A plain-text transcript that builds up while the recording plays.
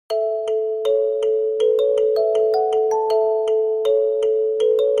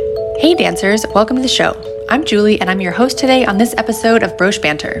Hey dancers, welcome to the show. I'm Julie and I'm your host today on this episode of Broche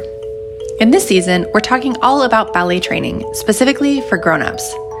Banter. In this season, we're talking all about ballet training, specifically for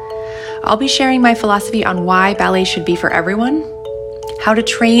grown-ups. I'll be sharing my philosophy on why ballet should be for everyone, how to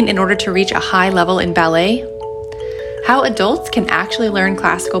train in order to reach a high level in ballet, how adults can actually learn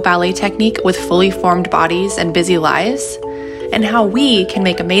classical ballet technique with fully formed bodies and busy lives, and how we can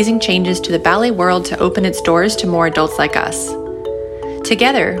make amazing changes to the ballet world to open its doors to more adults like us.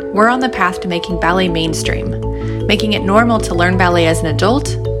 Together, we're on the path to making ballet mainstream, making it normal to learn ballet as an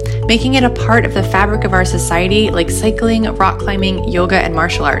adult, making it a part of the fabric of our society like cycling, rock climbing, yoga, and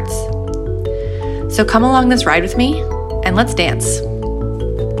martial arts. So come along this ride with me, and let's dance.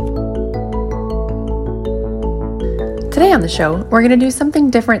 Today on the show, we're going to do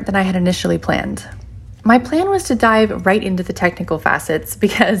something different than I had initially planned. My plan was to dive right into the technical facets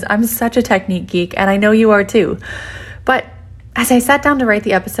because I'm such a technique geek, and I know you are too. But as I sat down to write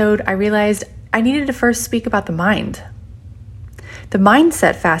the episode, I realized I needed to first speak about the mind. The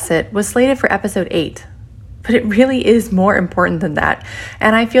mindset facet was slated for episode 8, but it really is more important than that.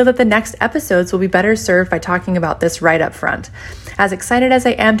 And I feel that the next episodes will be better served by talking about this right up front. As excited as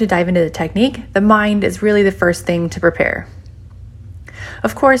I am to dive into the technique, the mind is really the first thing to prepare.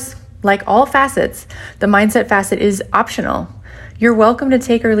 Of course, like all facets, the mindset facet is optional. You're welcome to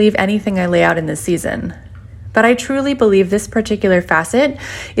take or leave anything I lay out in this season. But I truly believe this particular facet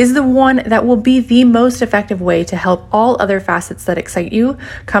is the one that will be the most effective way to help all other facets that excite you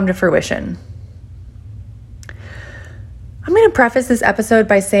come to fruition. I'm going to preface this episode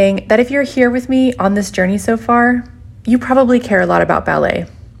by saying that if you're here with me on this journey so far, you probably care a lot about ballet.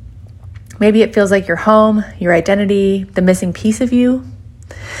 Maybe it feels like your home, your identity, the missing piece of you.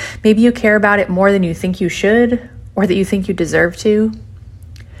 Maybe you care about it more than you think you should, or that you think you deserve to.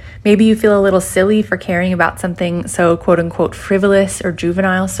 Maybe you feel a little silly for caring about something so quote unquote frivolous or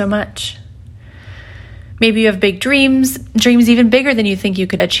juvenile so much. Maybe you have big dreams even bigger than you think you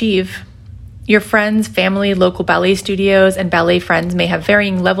could achieve. Your friends, family, local ballet studios, and ballet friends may have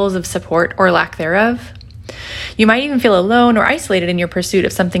varying levels of support or lack thereof. You might even feel alone or isolated in your pursuit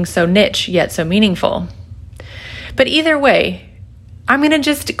of something so niche yet so meaningful. But either way, I'm going to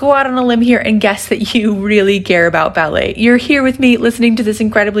just go out on a limb here and guess that you really care about ballet. You're here with me listening to this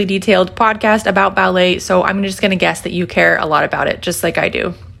incredibly detailed podcast about ballet, so I'm just going to guess that you care a lot about it, just like I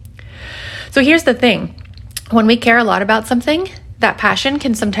do. So here's the thing. When we care a lot about something, that passion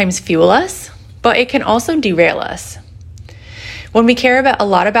can sometimes fuel us, but it can also derail us. When we care a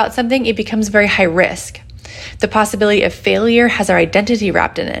lot about something, it becomes very high risk. The possibility of failure has our identity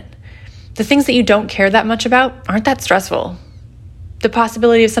wrapped in it. The things that you don't care that much about aren't that stressful. The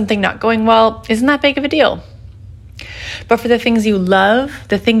possibility of something not going well isn't that big of a deal. But for the things you love,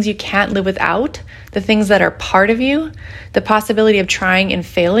 the things you can't live without, the things that are part of you, the possibility of trying and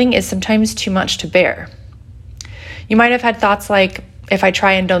failing is sometimes too much to bear. You might have had thoughts like, if I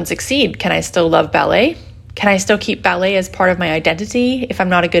try and don't succeed, can I still love ballet? Can I still keep ballet as part of my identity if I'm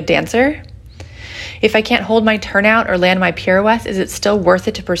not a good dancer? If I can't hold my turnout or land my pirouettes, is it still worth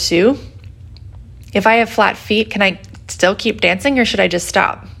it to pursue? If I have flat feet, can I still keep dancing or should I just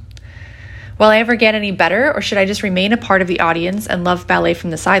stop? Will I ever get any better or should I just remain a part of the audience and love ballet from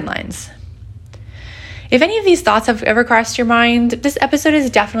the sidelines? If any of these thoughts have ever crossed your mind, this episode is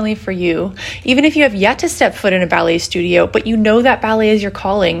definitely for you. Even if you have yet to step foot in a ballet studio, but you know that ballet is your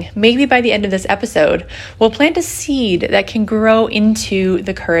calling, maybe by the end of this episode, we'll plant a seed that can grow into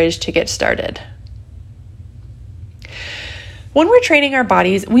the courage to get started. When we're training our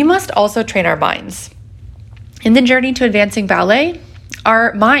bodies, we must also train our minds. In the journey to advancing ballet,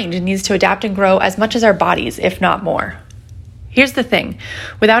 our mind needs to adapt and grow as much as our bodies, if not more. Here's the thing.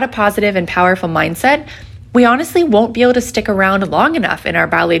 Without a positive and powerful mindset, we honestly won't be able to stick around long enough in our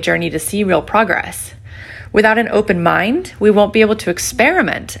ballet journey to see real progress. Without an open mind, we won't be able to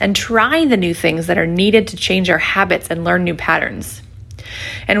experiment and try the new things that are needed to change our habits and learn new patterns.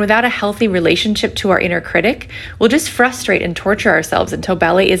 And without a healthy relationship to our inner critic, we'll just frustrate and torture ourselves until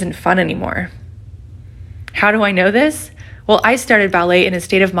ballet isn't fun anymore. How do I know this? Well, I started ballet in a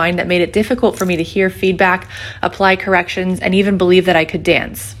state of mind that made it difficult for me to hear feedback, apply corrections, and even believe that I could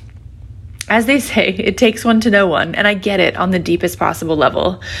dance. As they say, it takes one to know one, and I get it on the deepest possible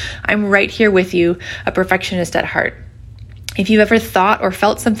level. I'm right here with you, a perfectionist at heart. If you've ever thought or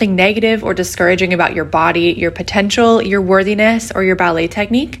felt something negative or discouraging about your body, your potential, your worthiness, or your ballet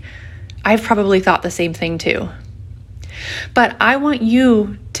technique, I've probably thought the same thing too. But I want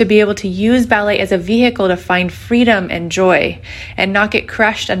you to be able to use ballet as a vehicle to find freedom and joy and not get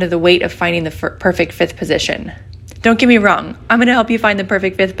crushed under the weight of finding the perfect fifth position. Don't get me wrong, I'm going to help you find the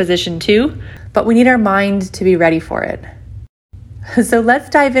perfect fifth position too, but we need our mind to be ready for it. So let's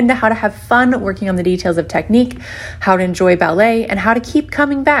dive into how to have fun working on the details of technique, how to enjoy ballet, and how to keep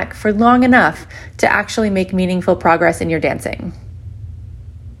coming back for long enough to actually make meaningful progress in your dancing.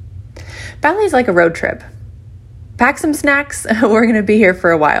 Ballet is like a road trip. Pack some snacks, we're going to be here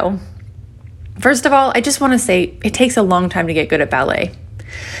for a while. First of all, I just want to say it takes a long time to get good at ballet.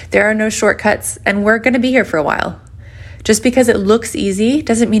 There are no shortcuts, and we're going to be here for a while. Just because it looks easy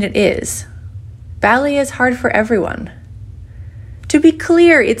doesn't mean it is. Ballet is hard for everyone. To be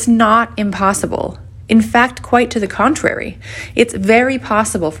clear, it's not impossible. In fact, quite to the contrary. It's very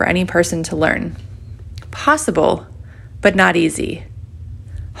possible for any person to learn. Possible, but not easy.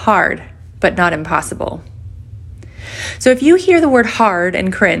 Hard, but not impossible. So if you hear the word hard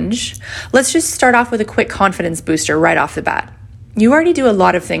and cringe, let's just start off with a quick confidence booster right off the bat. You already do a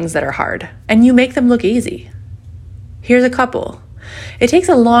lot of things that are hard, and you make them look easy. Here's a couple. It takes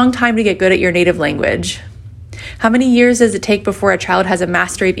a long time to get good at your native language. How many years does it take before a child has a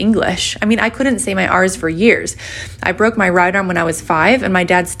mastery of English? I mean, I couldn't say my R's for years. I broke my right arm when I was 5, and my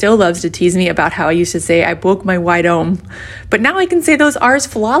dad still loves to tease me about how I used to say I broke my right arm. But now I can say those R's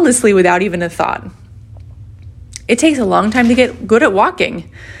flawlessly without even a thought. It takes a long time to get good at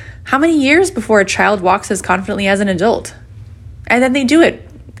walking. How many years before a child walks as confidently as an adult? And then they do it,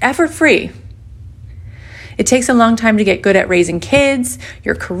 effort-free. It takes a long time to get good at raising kids,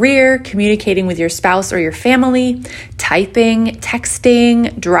 your career, communicating with your spouse or your family, typing,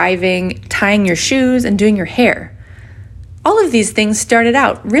 texting, driving, tying your shoes, and doing your hair. All of these things started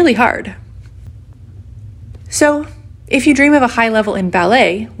out really hard. So, if you dream of a high level in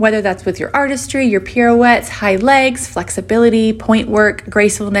ballet, whether that's with your artistry, your pirouettes, high legs, flexibility, point work,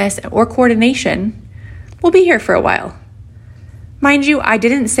 gracefulness, or coordination, we'll be here for a while. Mind you, I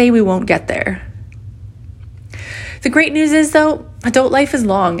didn't say we won't get there. The great news is, though, adult life is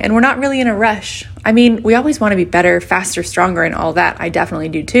long and we're not really in a rush. I mean, we always want to be better, faster, stronger, and all that. I definitely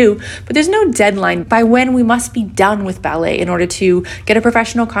do too. But there's no deadline by when we must be done with ballet in order to get a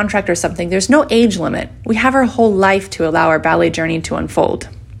professional contract or something. There's no age limit. We have our whole life to allow our ballet journey to unfold.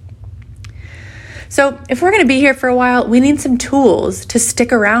 So if we're going to be here for a while, we need some tools to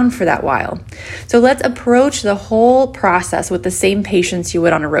stick around for that while. So let's approach the whole process with the same patience you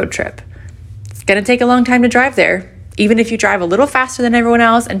would on a road trip. It's going to take a long time to drive there. Even if you drive a little faster than everyone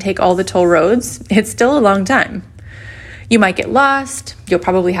else and take all the toll roads, it's still a long time. You might get lost. You'll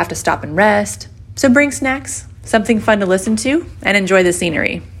probably have to stop and rest. So bring snacks, something fun to listen to, and enjoy the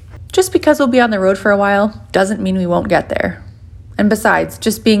scenery. Just because we'll be on the road for a while doesn't mean we won't get there. And besides,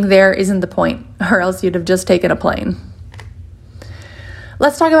 just being there isn't the point, or else you'd have just taken a plane.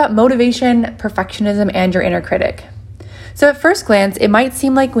 Let's talk about motivation, perfectionism, and your inner critic. So at first glance, it might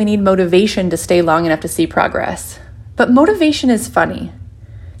seem like we need motivation to stay long enough to see progress. But motivation is funny.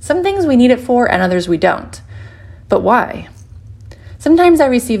 Some things we need it for and others we don't. But why? Sometimes I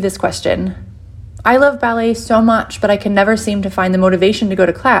receive this question. I love ballet so much, but I can never seem to find the motivation to go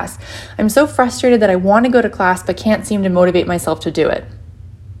to class. I'm so frustrated that I want to go to class but can't seem to motivate myself to do it.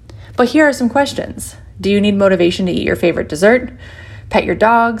 But here are some questions. Do you need motivation to eat your favorite dessert, pet your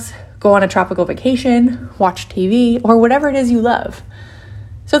dogs, go on a tropical vacation, watch TV, or whatever it is you love?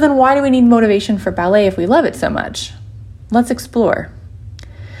 So then why do we need motivation for ballet if we love it so much? Let's explore.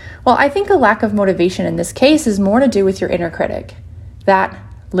 Well, I think a lack of motivation in this case is more to do with your inner critic, that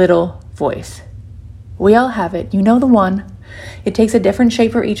little voice. We all have it. You know the one. It takes a different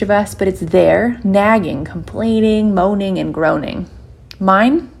shape for each of us, but it's there, nagging, complaining, moaning, and groaning.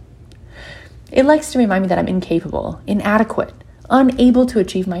 Mine? It likes to remind me that I'm incapable, inadequate, unable to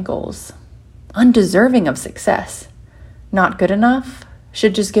achieve my goals, undeserving of success, not good enough,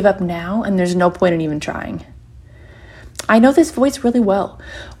 should just give up now, and there's no point in even trying. I know this voice really well.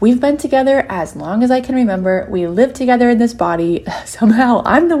 We've been together as long as I can remember. We live together in this body. Somehow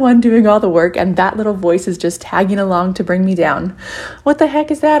I'm the one doing all the work and that little voice is just tagging along to bring me down. What the heck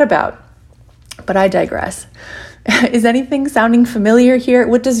is that about? But I digress. Is anything sounding familiar here?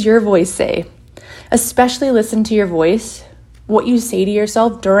 What does your voice say? Especially listen to your voice, what you say to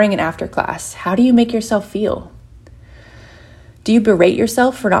yourself during and after class. How do you make yourself feel? Do you berate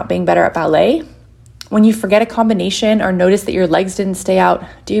yourself for not being better at ballet? When you forget a combination or notice that your legs didn't stay out,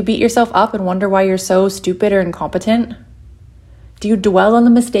 do you beat yourself up and wonder why you're so stupid or incompetent? Do you dwell on the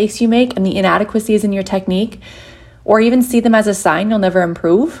mistakes you make and the inadequacies in your technique, or even see them as a sign you'll never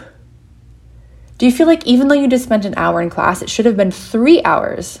improve? Do you feel like even though you just spent an hour in class, it should have been 3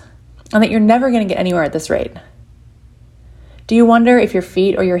 hours, and that you're never going to get anywhere at this rate? Do you wonder if your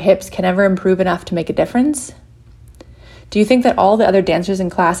feet or your hips can ever improve enough to make a difference? Do you think that all the other dancers in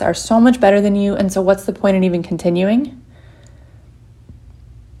class are so much better than you, and so what's the point in even continuing?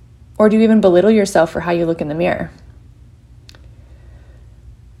 Or do you even belittle yourself for how you look in the mirror?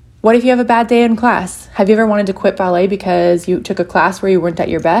 What if you have a bad day in class? Have you ever wanted to quit ballet because you took a class where you weren't at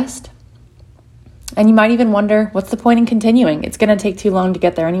your best? And you might even wonder, what's the point in continuing? It's going to take too long to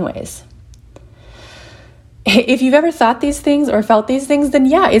get there anyways. If you've ever thought these things or felt these things, then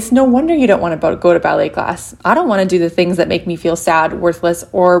yeah, it's no wonder you don't want to go to ballet class. I don't want to do the things that make me feel sad, worthless,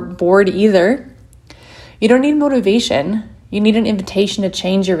 or bored either. You don't need motivation. You need an invitation to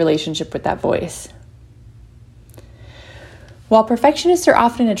change your relationship with that voice. While perfectionists are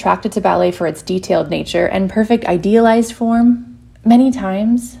often attracted to ballet for its detailed nature and perfect idealized form, many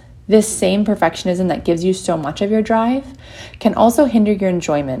times this same perfectionism that gives you so much of your drive can also hinder your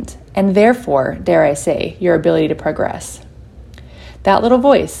enjoyment and therefore, dare I say, your ability to progress. That little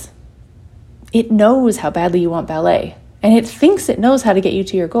voice, it knows how badly you want ballet, and it thinks it knows how to get you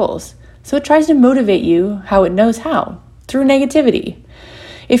to your goals. So it tries to motivate you how it knows how, through negativity.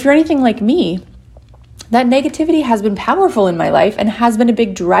 If you're anything like me, that negativity has been powerful in my life and has been a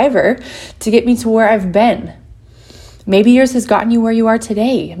big driver to get me to where I've been. Maybe yours has gotten you where you are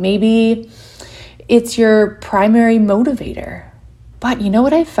today. Maybe it's your primary motivator. But you know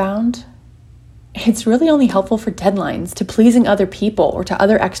what I've found? It's really only helpful for deadlines, to pleasing other people, or to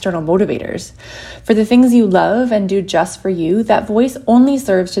other external motivators. For the things you love and do just for you, that voice only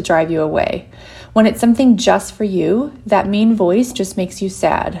serves to drive you away. When it's something just for you, that mean voice just makes you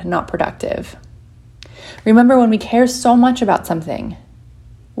sad, not productive. Remember, when we care so much about something,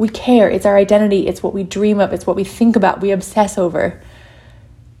 we care, it's our identity, it's what we dream of, it's what we think about, we obsess over.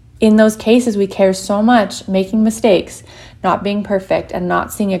 In those cases, we care so much, making mistakes, not being perfect, and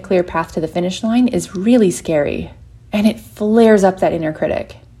not seeing a clear path to the finish line is really scary, and it flares up that inner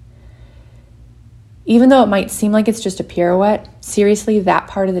critic. Even though it might seem like it's just a pirouette, seriously, that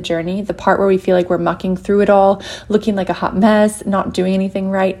part of the journey, the part where we feel like we're mucking through it all, looking like a hot mess, not doing anything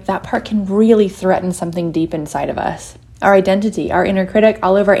right, that part can really threaten something deep inside of us. Our identity, our inner critic,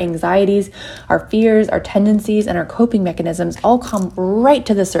 all of our anxieties, our fears, our tendencies, and our coping mechanisms all come right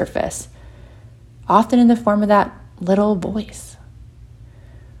to the surface, often in the form of that little voice.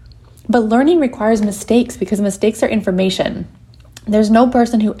 But learning requires mistakes, because mistakes are information. There's no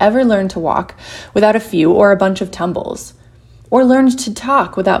person who ever learned to walk without a few or a bunch of tumbles, or learned to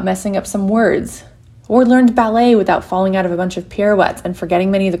talk without messing up some words, or learned ballet without falling out of a bunch of pirouettes and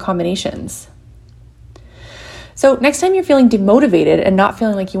forgetting many of the combinations. So next time you're feeling demotivated and not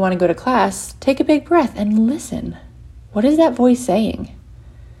feeling like you want to go to class, take a big breath and listen. What is that voice saying?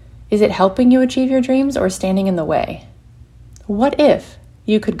 Is it helping you achieve your dreams or standing in the way? What if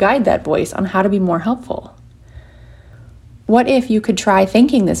you could guide that voice on how to be more helpful? What if you could try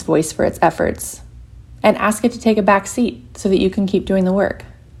thanking this voice for its efforts and ask it to take a back seat so that you can keep doing the work?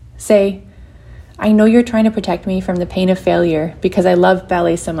 Say, I know you're trying to protect me from the pain of failure because I love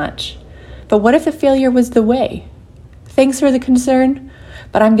ballet so much. But what if the failure was the way? Thanks for the concern,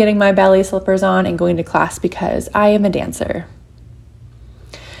 but I'm getting my ballet slippers on and going to class because I am a dancer.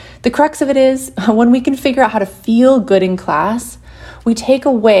 The crux of it is, when we can figure out how to feel good in class, we take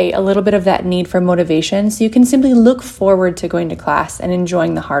away a little bit of that need for motivation, so you can simply look forward to going to class and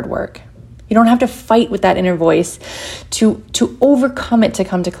enjoying the hard work. You don't have to fight with that inner voice to overcome it to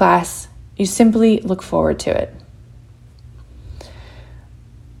come to class. You simply look forward to it.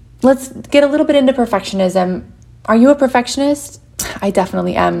 Let's get a little bit into perfectionism. Are you a perfectionist? I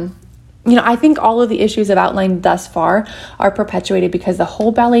definitely am. I think all of the issues I've outlined thus far are perpetuated because the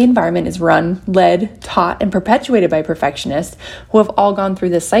whole ballet environment is run, led, taught, and perpetuated by perfectionists who have all gone through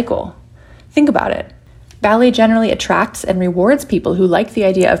this cycle. Think about it. Ballet generally attracts and rewards people who like the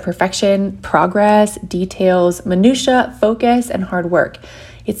idea of perfection, progress, details, minutia, focus, and hard work.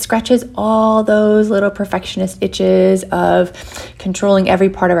 It scratches all those little perfectionist itches of controlling every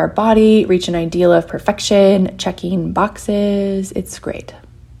part of our body, reach an ideal of perfection, checking boxes. It's great.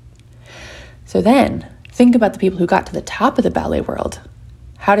 So then, think about the people who got to the top of the ballet world.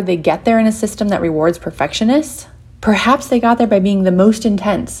 How did they get there in a system that rewards perfectionists? Perhaps they got there by being the most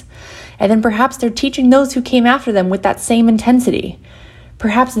intense. And then perhaps they're teaching those who came after them with that same intensity.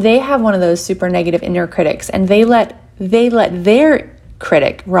 Perhaps they have one of those super negative inner critics and they let their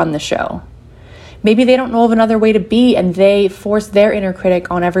critic run the show. Maybe they don't know of another way to be and they force their inner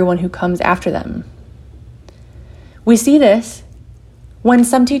critic on everyone who comes after them. We see this when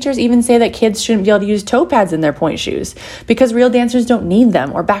some teachers even say that kids shouldn't be able to use toe pads in their point shoes because real dancers don't need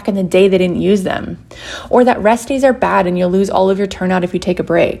them, or back in the day they didn't use them, or that rest days are bad and you'll lose all of your turnout if you take a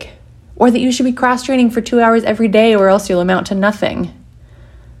break, or that you should be cross-training for 2 hours every day or else you'll amount to nothing,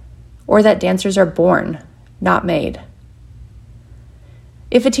 or that dancers are born, not made.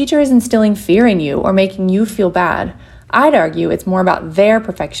 If a teacher is instilling fear in you or making you feel bad, I'd argue it's more about their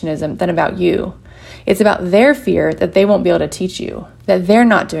perfectionism than about you. It's about their fear that they won't be able to teach you, that they're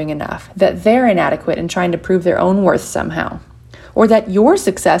not doing enough, that they're inadequate in trying to prove their own worth somehow, or that your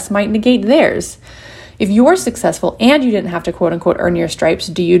success might negate theirs. If you're successful and you didn't have to quote unquote earn your stripes,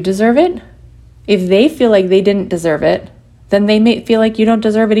 do you deserve it? If they feel like they didn't deserve it, then they may feel like you don't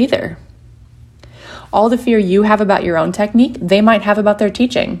deserve it either. All the fear you have about your own technique, they might have about their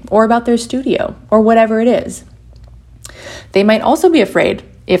teaching, or about their studio, or whatever it is. They might also be afraid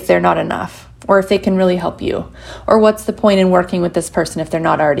if they're not enough, or if they can really help you, or what's the point in working with this person if they're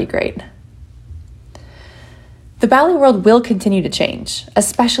not already great. The ballet world will continue to change,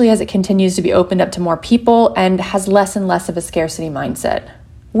 especially as it continues to be opened up to more people and has less and less of a scarcity mindset.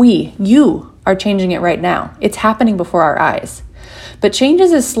 You are changing it right now. It's happening before our eyes. But change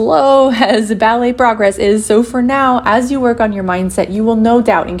is as slow as ballet progress is, so for now, as you work on your mindset, you will no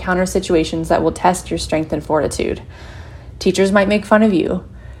doubt encounter situations that will test your strength and fortitude. Teachers might make fun of you,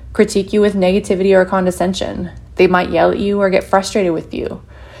 critique you with negativity or condescension. They might yell at you or get frustrated with you.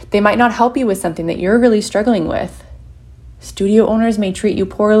 They might not help you with something that you're really struggling with. Studio owners may treat you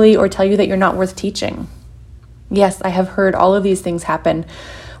poorly or tell you that you're not worth teaching. Yes, I have heard all of these things happen,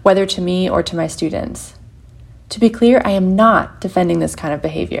 whether to me or to my students. To be clear, I am not defending this kind of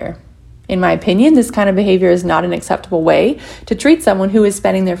behavior. In my opinion, this kind of behavior is not an acceptable way to treat someone who is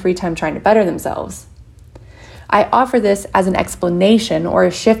spending their free time trying to better themselves. I offer this as an explanation or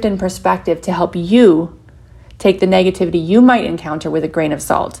a shift in perspective to help you take the negativity you might encounter with a grain of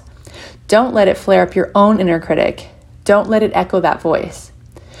salt. Don't let it flare up your own inner critic. Don't let it echo that voice.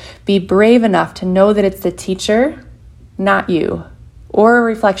 Be brave enough to know that it's the teacher, not you, or a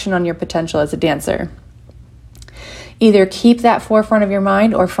reflection on your potential as a dancer. Either keep that forefront of your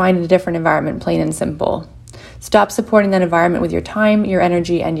mind or find a different environment, plain and simple. Stop supporting that environment with your time, your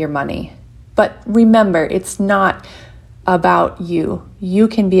energy, and your money. But remember, it's not about you. You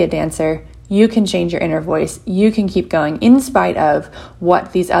can be a dancer. You can change your inner voice. You can keep going in spite of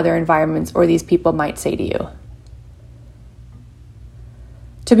what these other environments or these people might say to you.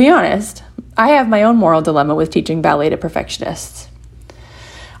 To be honest, I have my own moral dilemma with teaching ballet to perfectionists.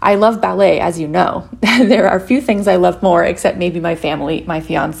 I love ballet, as you know. There are few things I love more except maybe my family, my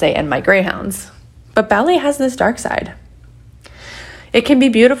fiance, and my greyhounds. But ballet has this dark side. It can be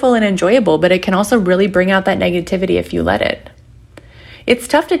beautiful and enjoyable, but it can also really bring out that negativity if you let it. It's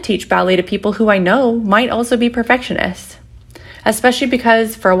tough to teach ballet to people who I know might also be perfectionists, especially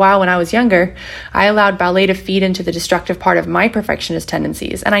because for a while when I was younger, I allowed ballet to feed into the destructive part of my perfectionist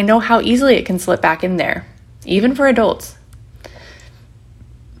tendencies, and I know how easily it can slip back in there, even for adults.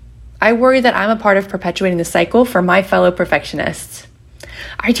 I worry that I'm a part of perpetuating the cycle for my fellow perfectionists.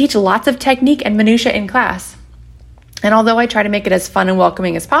 I teach lots of technique and minutia in class. And although I try to make it as fun and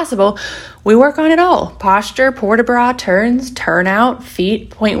welcoming as possible, we work on it all. Posture, port de bras, turns, turnout,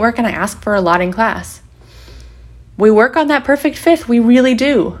 feet, point work, and I ask for a lot in class. We work on that perfect fifth, we really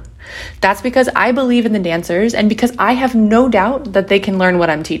do. That's because I believe in the dancers and because I have no doubt that they can learn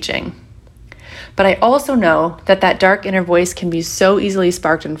what I'm teaching. But I also know that that dark inner voice can be so easily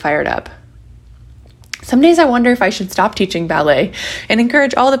sparked and fired up. Some days I wonder if I should stop teaching ballet and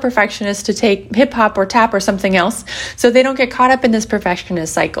encourage all the perfectionists to take hip hop or tap or something else so they don't get caught up in this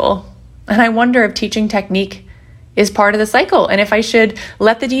perfectionist cycle. And I wonder if teaching technique is part of the cycle and if I should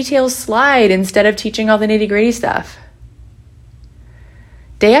let the details slide instead of teaching all the nitty-gritty stuff.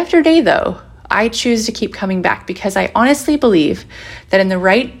 Day after day, though, I choose to keep coming back because I honestly believe that in the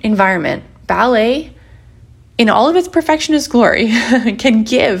right environment, ballet, in all of its perfectionist glory, can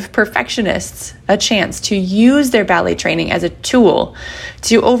give perfectionists a chance to use their ballet training as a tool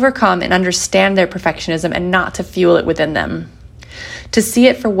to overcome and understand their perfectionism and not to fuel it within them. To see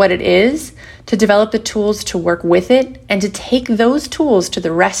it for what it is, to develop the tools to work with it, and to take those tools to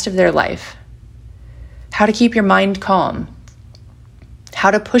the rest of their life. How to keep your mind calm.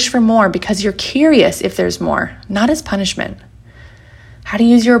 How to push for more because you're curious if there's more, not as punishment. How to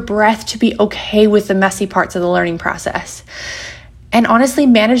use your breath to be okay with the messy parts of the learning process. And honestly,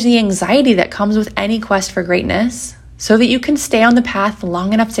 manage the anxiety that comes with any quest for greatness so that you can stay on the path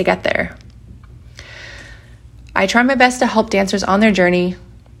long enough to get there. I try my best to help dancers on their journey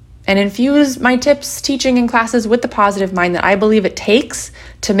and infuse my tips, teaching, and classes with the positive mind that I believe it takes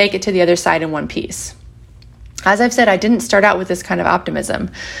to make it to the other side in one piece. As I've said, I didn't start out with this kind of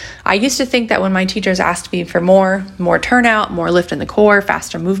optimism. I used to think that when my teachers asked me for more turnout, more lift in the core,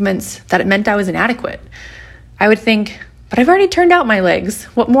 faster movements, that it meant I was inadequate. I would think, but I've already turned out my legs.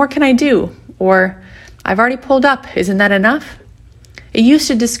 What more can I do? Or, I've already pulled up. Isn't that enough? It used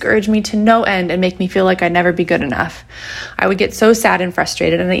to discourage me to no end and make me feel like I'd never be good enough. I would get so sad and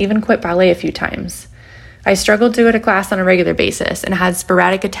frustrated, and I even quit ballet a few times. I struggled to go to class on a regular basis and had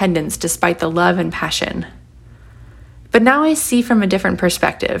sporadic attendance despite the love and passion. But now I see from a different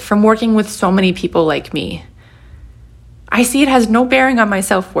perspective, from working with so many people like me. I see it has no bearing on my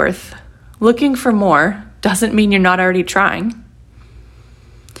self-worth. Looking for more doesn't mean you're not already trying.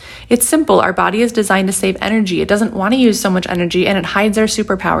 It's simple. Our body is designed to save energy. It doesn't want to use so much energy, and it hides our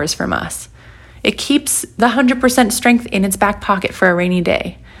superpowers from us. It keeps the 100% strength in its back pocket for a rainy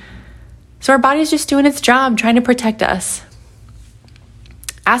day. So our body's just doing its job, trying to protect us.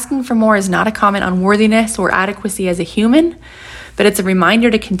 Asking for more is not a comment on worthiness or adequacy as a human, but it's a reminder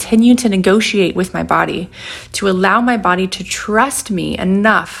to continue to negotiate with my body, to allow my body to trust me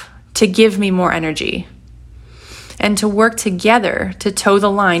enough to give me more energy, and to work together to toe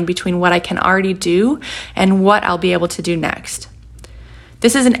the line between what I can already do and what I'll be able to do next.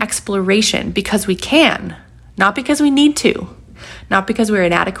 This is an exploration because we can, not because we need to, not because we're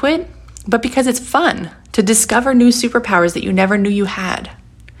inadequate, but because it's fun to discover new superpowers that you never knew you had.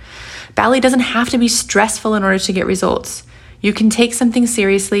 Ballet doesn't have to be stressful in order to get results. You can take something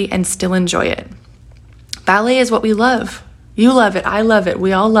seriously and still enjoy it. Ballet is what we love. You love it, I love it,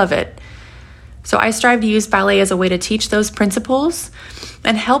 we all love it. So I strive to use ballet as a way to teach those principles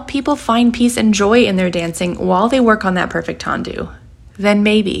and help people find peace and joy in their dancing while they work on that perfect tendu. Then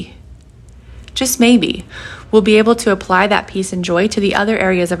maybe, just maybe, we'll be able to apply that peace and joy to the other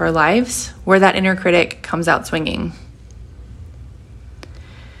areas of our lives where that inner critic comes out swinging.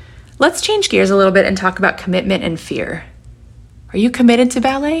 Let's change gears a little bit and talk about commitment and fear. Are you committed to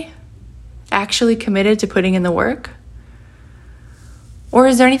ballet? Actually committed to putting in the work? Or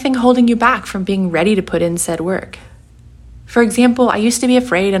is there anything holding you back from being ready to put in said work? For example, I used to be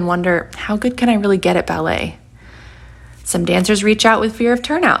afraid and wonder, how good can I really get at ballet? Some dancers reach out with fear of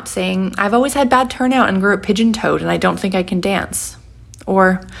turnout, saying, I've always had bad turnout and grew up pigeon-toed and I don't think I can dance.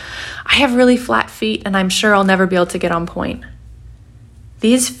 Or, I have really flat feet and I'm sure I'll never be able to get on point.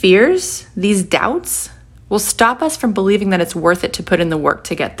 These fears, these doubts, will stop us from believing that it's worth it to put in the work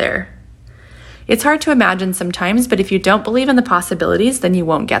to get there. It's hard to imagine sometimes, but if you don't believe in the possibilities, then you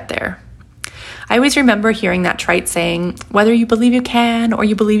won't get there. I always remember hearing that trite saying, whether you believe you can or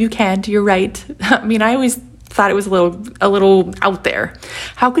you believe you can't, you're right. I always thought it was a little out there.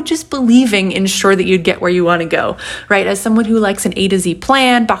 How could just believing ensure that you'd get where you want to go, right? As someone who likes an A to Z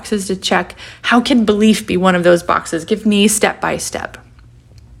plan, boxes to check, how can belief be one of those boxes? Give me step by step.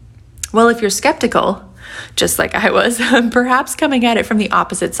 Well, if you're skeptical, just like I was, perhaps coming at it from the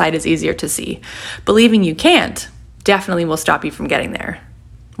opposite side is easier to see. Believing you can't definitely will stop you from getting there.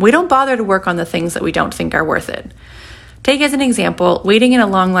 We don't bother to work on the things that we don't think are worth it. Take as an example, waiting in a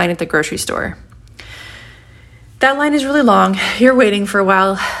long line at the grocery store. That line is really long. You're waiting for a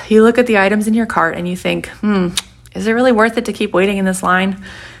while. You look at the items in your cart and you think, is it really worth it to keep waiting in this line?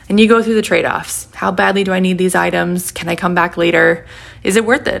 And you go through the trade-offs. How badly do I need these items? Can I come back later? Is it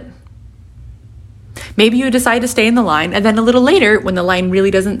worth it? Maybe you decide to stay in the line, and then a little later, when the line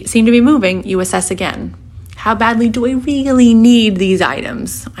really doesn't seem to be moving, you assess again. How badly do I really need these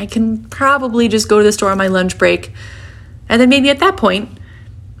items? I can probably just go to the store on my lunch break. And then maybe at that point,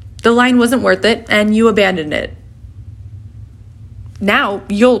 the line wasn't worth it, and you abandoned it. Now,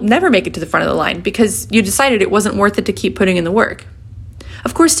 you'll never make it to the front of the line because you decided it wasn't worth it to keep putting in the work.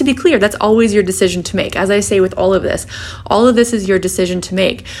 Of course, to be clear, that's always your decision to make. As I say with all of this is your decision to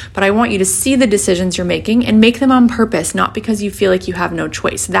make. But I want you to see the decisions you're making and make them on purpose, not because you feel like you have no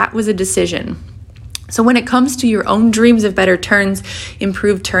choice. That was a decision. So when it comes to your own dreams of better turns,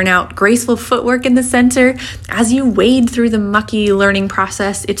 improved turnout, graceful footwork in the center, as you wade through the mucky learning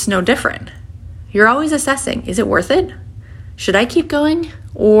process, it's no different. You're always assessing, is it worth it? Should I keep going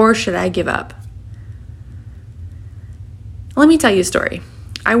or should I give up? Let me tell you a story.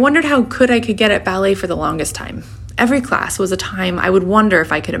 I wondered how good I could get at ballet for the longest time. Every class was a time I would wonder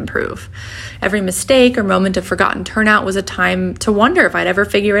if I could improve. Every mistake or moment of forgotten turnout was a time to wonder if I'd ever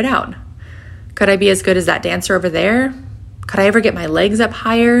figure it out. Could I be as good as that dancer over there? Could I ever get my legs up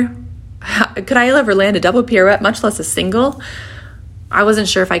higher? Could I ever land a double pirouette, much less a single? I wasn't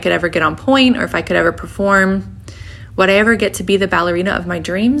sure if I could ever get on point or if I could ever perform. Would I ever get to be the ballerina of my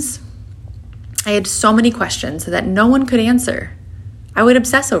dreams? I had so many questions that no one could answer. I would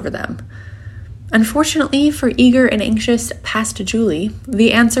obsess over them. Unfortunately for eager and anxious past Julie,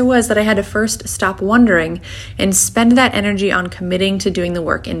 the answer was that I had to first stop wondering and spend that energy on committing to doing the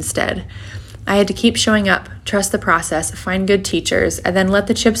work instead. I had to keep showing up, trust the process, find good teachers, and then let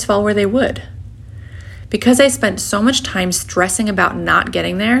the chips fall where they would. Because I spent so much time stressing about not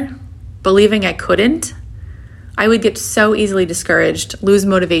getting there, believing I couldn't, I would get so easily discouraged, lose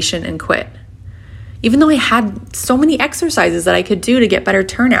motivation, and quit. even though I had so many exercises that I could do to get better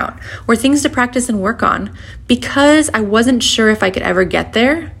turnout or things to practice and work on. Because I wasn't sure if I could ever get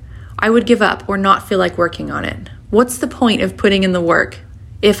there, I would give up or not feel like working on it. What's the point of putting in the work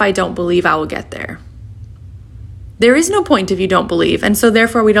if I don't believe I will get there? There is no point if you don't believe, and so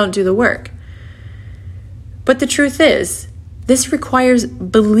therefore we don't do the work. But the truth is, this requires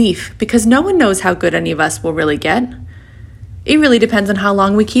belief because no one knows how good any of us will really get. It really depends on how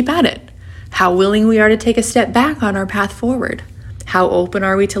long we keep at it, how willing we are to take a step back on our path forward, how open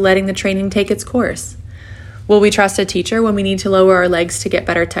are we to letting the training take its course. Will we trust a teacher when we need to lower our legs to get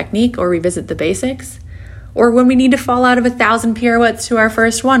better technique or revisit the basics? Or when we need to fall out of 1,000 pirouettes to our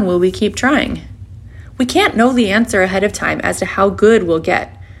first one, will we keep trying? We can't know the answer ahead of time as to how good we'll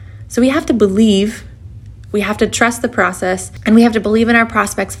get. So we have to believe, we have to trust the process, and we have to believe in our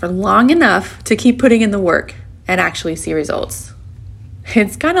prospects for long enough to keep putting in the work and actually see results.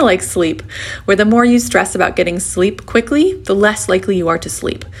 It's kind of like sleep, where the more you stress about getting sleep quickly, the less likely you are to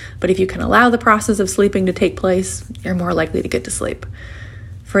sleep. But if you can allow the process of sleeping to take place, you're more likely to get to sleep.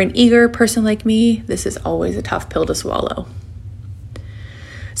 For an eager person like me, this is always a tough pill to swallow.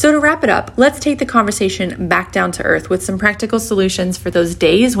 So to wrap it up, let's take the conversation back down to earth with some practical solutions for those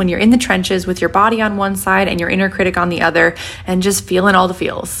days when you're in the trenches with your body on one side and your inner critic on the other and just feeling all the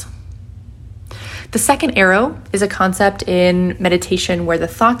feels. The second arrow is a concept in meditation where the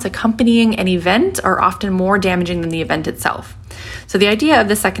thoughts accompanying an event are often more damaging than the event itself. So the idea of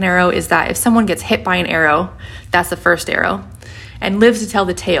the second arrow is that if someone gets hit by an arrow, that's the first arrow, and lives to tell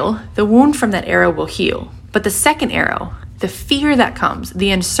the tale, the wound from that arrow will heal. But the second arrow, the fear that comes,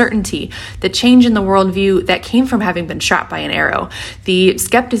 the uncertainty, the change in the worldview that came from having been shot by an arrow, the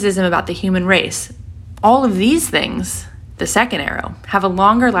skepticism about the human race, all of these things, the second arrow, have a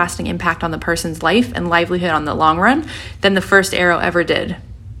longer lasting impact on the person's life and livelihood on the long run than the first arrow ever did.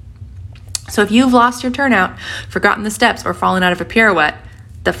 So if you've lost your turnout, forgotten the steps, or fallen out of a pirouette,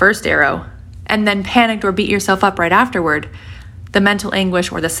 the first arrow, and then panicked or beat yourself up right afterward, the mental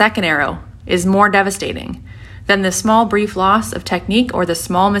anguish or the second arrow is more devastating than the small brief loss of technique or the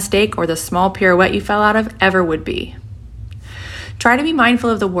small mistake or the small pirouette you fell out of ever would be. Try to be mindful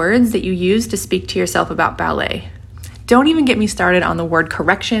of the words that you use to speak to yourself about ballet. Don't even get me started on the word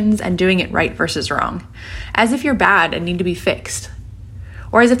corrections and doing it right versus wrong, as if you're bad and need to be fixed,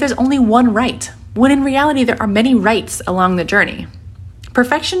 or as if there's only one right, when in reality there are many rights along the journey.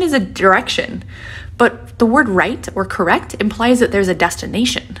 Perfection is a direction, but the word right or correct implies that there's a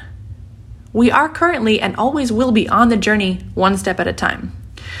destination. We are currently and always will be on the journey one step at a time.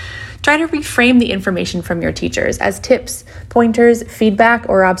 Try to reframe the information from your teachers as tips, pointers, feedback,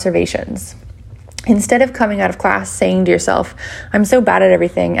 or observations. Instead of coming out of class saying to yourself, I'm so bad at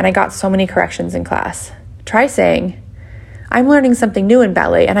everything and I got so many corrections in class, try saying, I'm learning something new in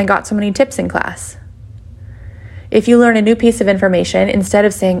ballet and I got so many tips in class. If you learn a new piece of information, instead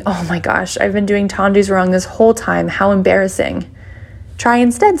of saying, oh my gosh, I've been doing tendus wrong this whole time, how embarrassing, try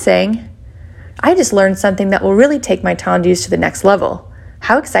instead saying, I just learned something that will really take my tendus to the next level.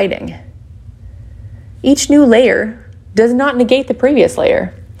 How exciting. Each new layer does not negate the previous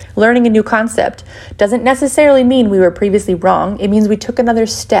layer. Learning a new concept doesn't necessarily mean we were previously wrong. It means we took another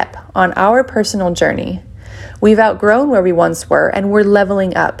step on our personal journey. We've outgrown where we once were and we're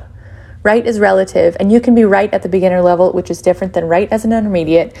leveling up. Right is relative, and you can be right at the beginner level, which is different than right as an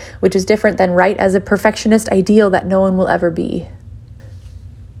intermediate, which is different than right as a perfectionist ideal that no one will ever be.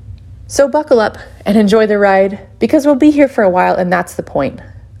 So buckle up and enjoy the ride, because we'll be here for a while, and that's the point.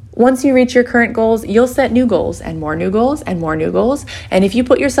 Once you reach your current goals, you'll set new goals and more new goals and more new goals. And if you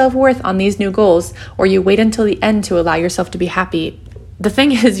put your self-worth on these new goals, or you wait until the end to allow yourself to be happy, the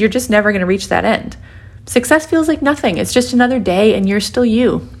thing is you're just never going to reach that end. Success feels like nothing. It's just another day and you're still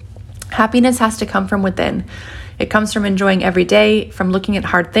you. Happiness has to come from within. It comes from enjoying every day, from looking at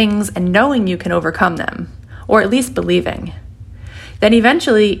hard things and knowing you can overcome them, or at least believing. Then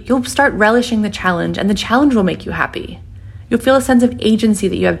eventually, you'll start relishing the challenge, and the challenge will make you happy. You'll feel a sense of agency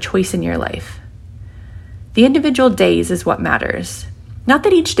that you have choice in your life. The individual days is what matters. Not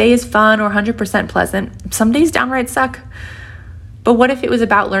that each day is fun or 100% pleasant. Some days downright suck. But what if it was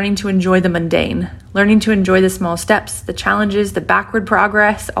about learning to enjoy the mundane, learning to enjoy the small steps, the challenges, the backward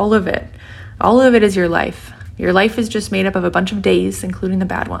progress, all of it? All of it is your life. Your life is just made up of a bunch of days, including the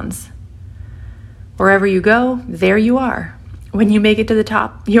bad ones. Wherever you go, there you are. When you make it to the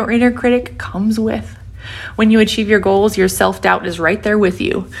top, your inner critic comes with. When you achieve your goals, your self-doubt is right there with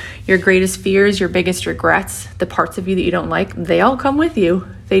you. Your greatest fears, your biggest regrets, the parts of you that you don't like, they all come with you.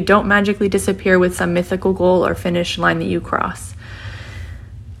 They don't magically disappear with some mythical goal or finish line that you cross.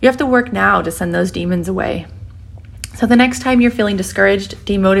 You have to work now to send those demons away. So the next time you're feeling discouraged,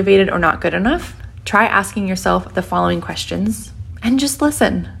 demotivated, or not good enough, try asking yourself the following questions and just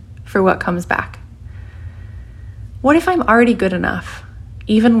listen for what comes back. What if I'm already good enough,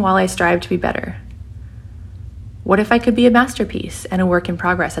 even while I strive to be better? What if I could be a masterpiece and a work in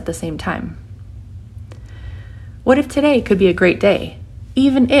progress at the same time? What if today could be a great day,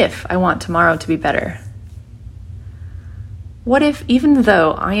 even if I want tomorrow to be better? What if, even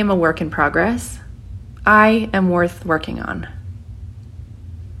though I am a work in progress, I am worth working on?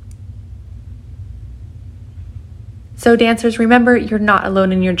 So dancers, remember, you're not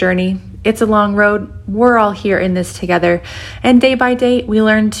alone in your journey. It's a long road. We're all here in this together. And day by day, we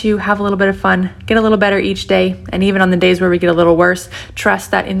learn to have a little bit of fun, get a little better each day. And even on the days where we get a little worse,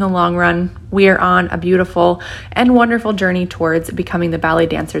 trust that in the long run, we are on a beautiful and wonderful journey towards becoming the ballet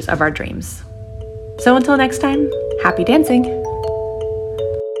dancers of our dreams. So until next time, happy dancing.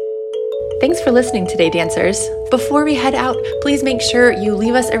 Thanks for listening today, dancers. Before we head out, please make sure you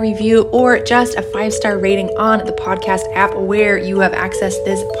leave us a review or just a 5-star rating on the podcast app where you have accessed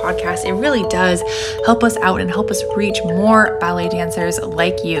this podcast. It really does help us out and help us reach more ballet dancers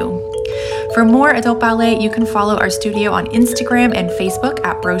like you. For more adult ballet, you can follow our studio on Instagram and Facebook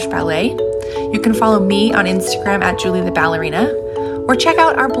at Broche Ballet. You can follow me on Instagram at Julie the Ballerina, or check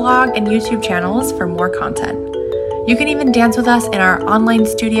out our blog and YouTube channels for more content. You can even dance with us in our online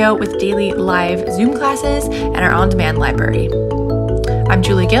studio with daily live Zoom classes and our on-demand library. I'm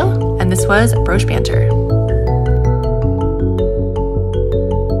Julie Gill, and this was Broche Banter.